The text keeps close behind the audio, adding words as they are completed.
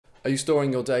Are you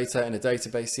storing your data in a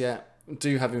database yet? Do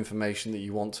you have information that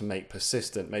you want to make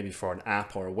persistent, maybe for an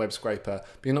app or a web scraper,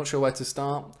 but you're not sure where to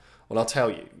start? Well, I'll tell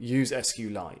you, use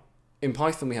Sqlite. In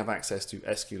Python, we have access to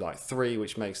Sqlite3,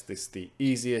 which makes this the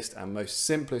easiest and most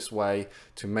simplest way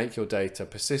to make your data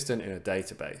persistent in a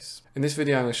database. In this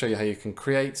video, I'm going to show you how you can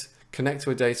connect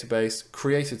to a database,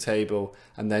 create a table,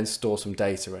 and then store some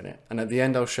data in it. And at the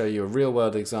end, I'll show you a real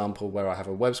world example where I have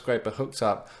a web scraper hooked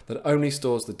up that only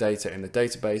stores the data in the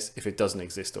database if it doesn't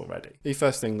exist already. The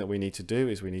first thing that we need to do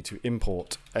is we need to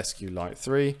import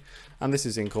Sqlite3, and this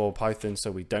is in core Python,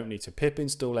 so we don't need to pip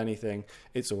install anything.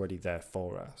 It's already there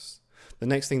for us. The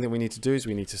next thing that we need to do is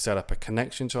we need to set up a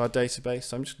connection to our database.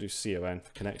 So I'm just going to do con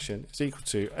for connection. It's equal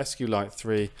to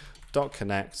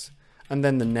Sqlite3.connect. And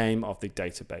then the name of the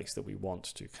database that we want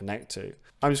to connect to.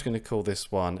 I'm just going to call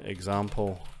this one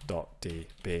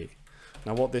example.db.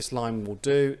 Now what this line will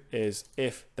do is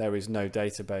if there is no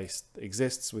database that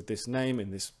exists with this name in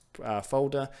this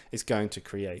folder, it's going to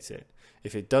create it.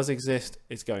 If it does exist,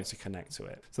 it's going to connect to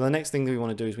it. So the next thing that we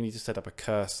want to do is we need to set up a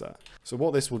cursor. So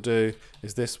what this will do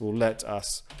is this will let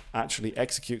us actually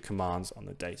execute commands on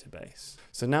the database.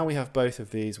 So now we have both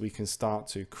of these, we can start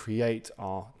to create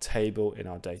our table in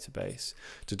our database.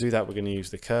 To do that, we're going to use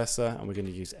the cursor and we're going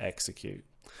to use execute.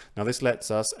 Now this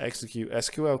lets us execute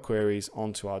SQL queries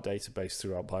onto our database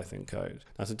through our Python code.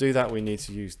 Now to do that, we need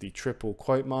to use the triple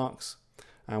quote marks.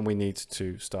 And we need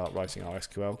to start writing our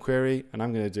SQL query, and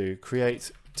I'm going to do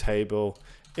create table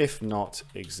if not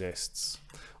exists,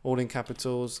 all in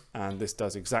capitals, and this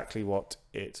does exactly what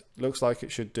it looks like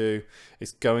it should do.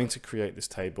 It's going to create this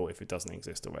table if it doesn't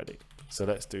exist already. So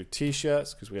let's do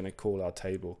t-shirts because we're going to call our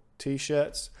table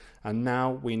t-shirts, and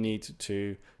now we need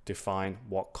to define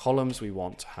what columns we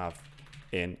want to have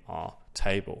in our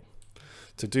table.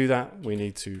 To do that, we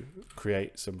need to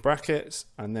create some brackets,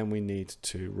 and then we need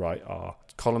to write our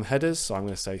column headers. So I'm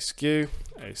going to say skew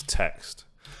is text.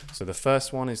 So the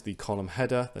first one is the column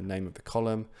header, the name of the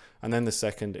column, and then the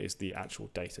second is the actual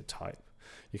data type.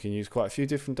 You can use quite a few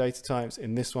different data types.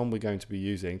 In this one, we're going to be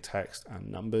using text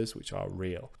and numbers, which are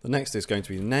real. The next is going to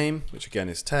be the name, which again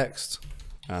is text.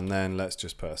 And then let's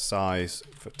just put a size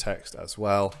for text as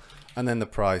well. And then the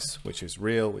price, which is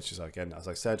real, which is again, as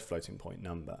I said, floating point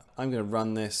number. I'm going to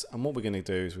run this, and what we're going to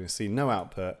do is we're going to see no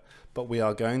output, but we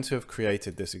are going to have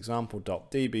created this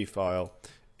example.db file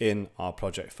in our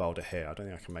project folder here. I don't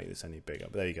think I can make this any bigger,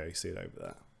 but there you go, you see it over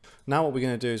there. Now what we're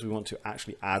going to do is we want to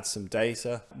actually add some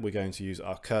data. We're going to use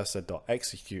our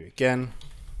cursor.execute again.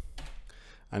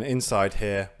 And inside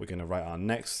here, we're going to write our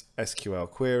next SQL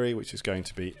query, which is going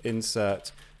to be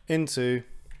insert into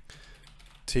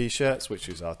t-shirts, which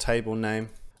is our table name,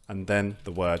 and then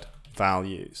the word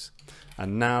values.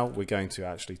 And now we're going to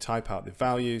actually type out the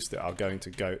values that are going to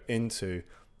go into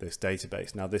this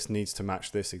database. Now this needs to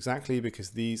match this exactly because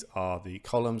these are the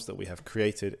columns that we have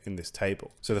created in this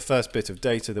table. So the first bit of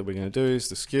data that we're going to do is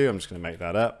the skew. I'm just going to make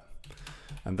that up.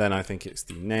 And then I think it's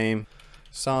the name,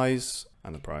 size,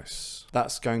 and the price.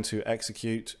 That's going to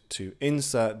execute to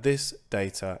insert this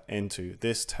data into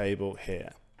this table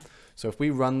here. So if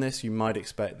we run this, you might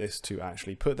expect this to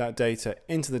actually put that data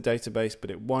into the database,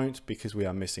 but it won't because we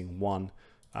are missing one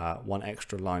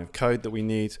extra line of code that we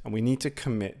need, and we need to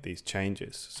commit these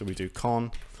changes. So we do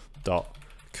con.commit.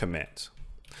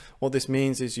 What this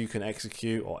means is you can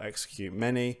execute or execute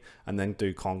many and then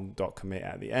do con.commit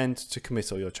at the end to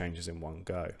commit all your changes in one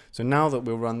go. So now that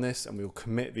we'll run this and we'll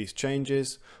commit these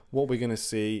changes, what we're going to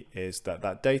see is that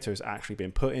that data has actually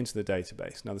been put into the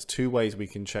database. Now there's two ways we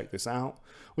can check this out.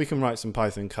 We can write some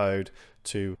Python code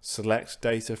to select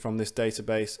data from this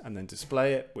database and then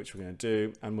display it, which we're going to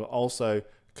do. And we'll also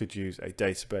could use a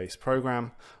database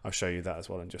program. I'll show you that as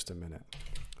well in just a minute.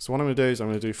 So what I'm going to do is I'm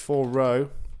going to do for row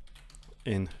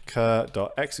in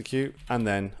cur.execute and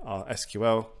then our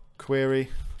SQL query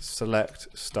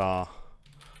select star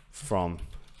from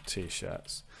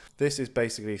t-shirts. This is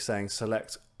basically saying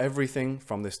select everything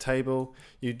from this table.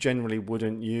 You generally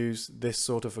wouldn't use this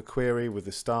sort of a query with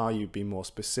the star. You'd be more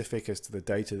specific as to the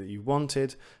data that you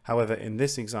wanted. However, in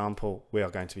this example, we are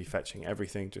going to be fetching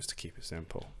everything just to keep it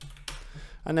simple.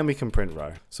 And then we can print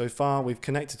row. So far, we've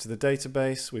connected to the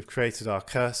database, we've created our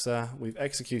cursor, we've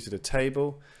executed a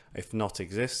table, if not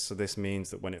exists. So this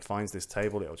means that when it finds this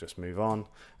table, it'll just move on.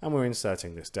 And we're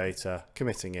inserting this data,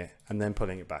 committing it, and then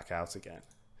pulling it back out again.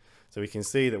 So we can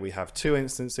see that we have two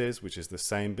instances, which is the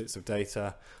same bits of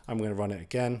data. I'm going to run it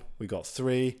again. We got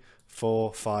 3,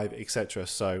 4, 5, etc.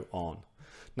 so on.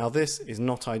 Now this is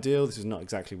not ideal, this is not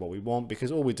exactly what we want,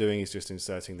 because all we're doing is just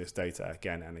inserting this data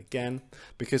again and again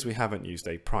because we haven't used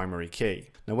a primary key.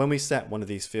 Now when we set one of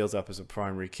these fields up as a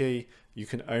primary key, you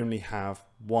can only have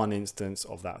one instance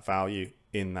of that value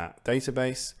in that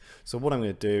database. So what I'm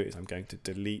going to do is I'm going to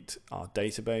delete our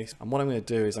database, and what I'm going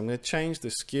to do is I'm going to change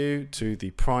the skew to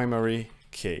the primary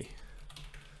key.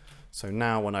 So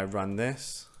now when I run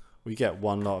this, we get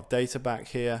one lot of data back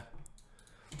here.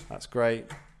 That's great.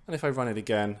 And if I run it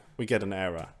again, we get an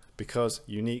error because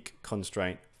unique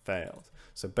constraint failed.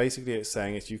 So basically it's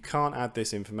saying is you can't add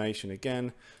this information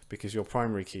again because your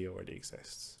primary key already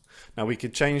exists. Now we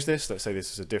could change this. Let's say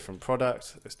this is a different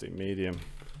product. Let's do medium,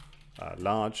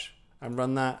 large, and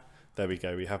run that. There we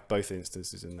go. We have both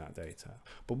instances in that data.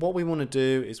 But what we want to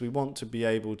do is we want to be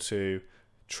able to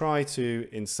try to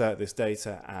insert this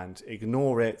data and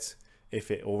ignore it if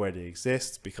it already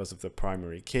exists because of the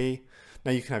primary key.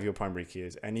 Now you can have your primary key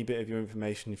as any bit of your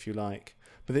information if you like,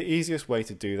 but the easiest way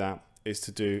to do that is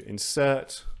to do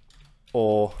insert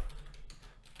or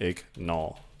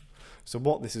ignore. So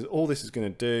what this is, all this is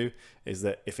going to do is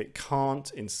that if it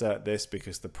can't insert this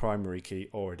because the primary key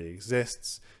already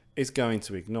exists, it's going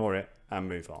to ignore it and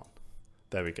move on.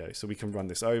 There we go. So we can run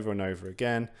this over and over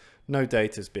again. No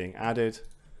data is being added.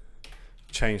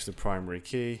 Change the primary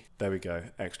key. There we go.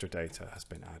 Extra data has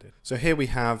been added. So here we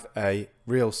have a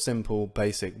real simple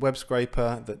basic web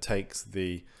scraper that takes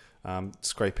the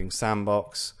scraping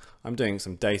sandbox. I'm doing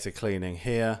some data cleaning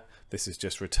here. This is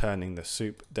just returning the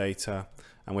soup data,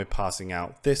 and we're passing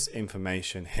out this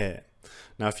information here.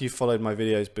 Now, if you followed my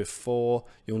videos before,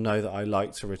 you'll know that I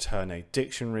like to return a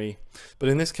dictionary, but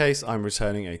in this case, I'm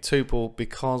returning a tuple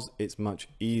because it's much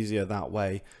easier that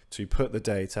way to put the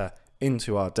data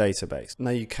into our database. Now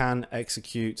you can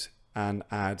execute and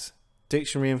add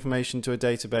dictionary information to a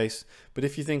database, but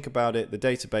if you think about it, the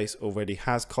database already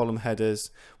has column headers,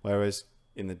 whereas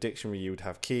in the dictionary you would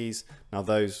have keys. Now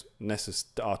those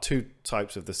are two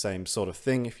types of the same sort of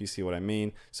thing, if you see what I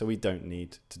mean, so we don't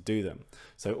need to do them.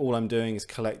 So all I'm doing is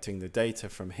collecting the data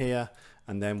from here,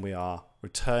 and then we are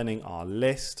returning our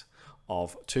list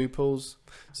of tuples.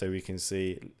 So we can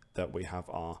see that we have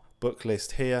our book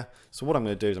list here. So what I'm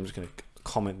going to do is I'm just going to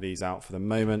comment these out for the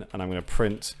moment, and I'm going to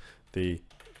print the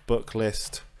book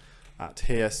list at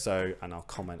here. So, and I'll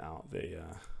comment out the,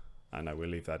 I know we'll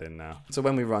leave that in now. So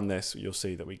when we run this, you'll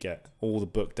see that we get all the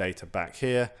book data back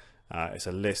here. It's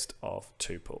a list of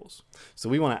tuples. So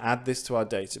we want to add this to our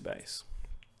database.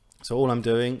 So all I'm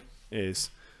doing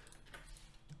is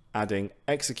adding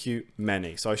execute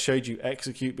many. So I showed you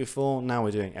execute before, now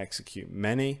we're doing execute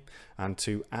many. And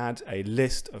to add a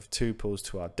list of tuples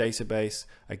to our database,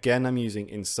 again, I'm using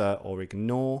insert or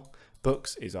ignore.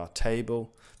 Books is our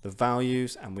table, the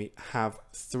values, and we have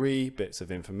 3 bits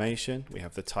of information. We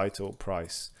have the title,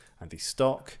 price, and the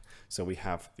stock. So we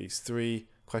have these 3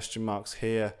 question marks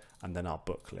here, and then our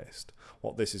book list.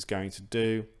 What this is going to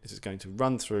do is it's going to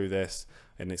run through this,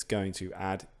 and it's going to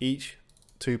add each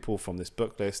tuple from this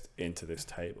book list into this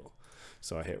table.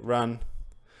 So I hit run,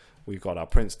 we've got our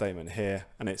print statement here,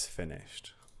 and it's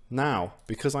finished. Now,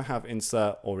 because I have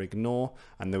insert or ignore,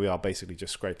 and then we are basically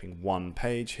just scraping one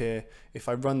page here, if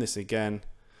I run this again,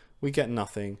 we get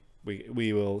nothing.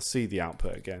 We will see the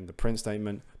output again, the print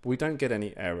statement, but we don't get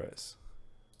any errors.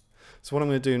 So what I'm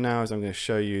going to do now is I'm going to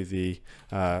show you the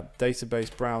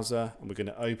database browser, and we're going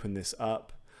to open this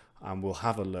up, and we'll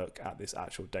have a look at this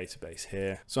actual database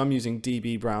here. So I'm using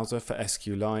DB browser for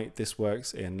SQLite. This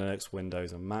works in Linux,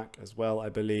 Windows, and Mac as well, I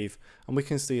believe. And we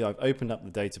can see I've opened up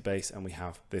the database and we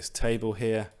have this table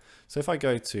here. So if I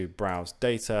go to browse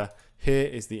data, here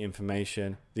is the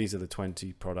information. These are the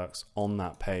 20 products on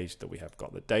that page that we have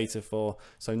got the data for.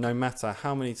 So no matter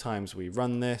how many times we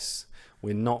run this,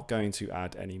 we're not going to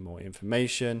add any more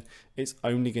information. It's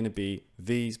only going to be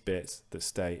these bits that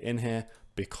stay in here,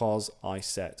 because I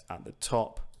set at the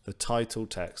top the title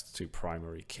text to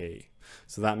primary key.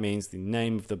 So that means the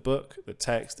name of the book, the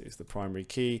text, is the primary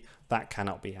key. That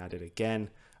cannot be added again.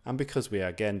 And because we are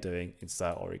again doing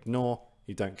insert or ignore,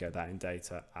 you don't get that in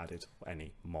data added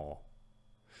anymore.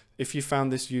 If you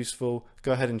found this useful,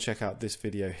 go ahead and check out this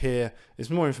video here. There's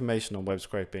more information on web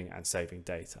scraping and saving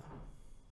data.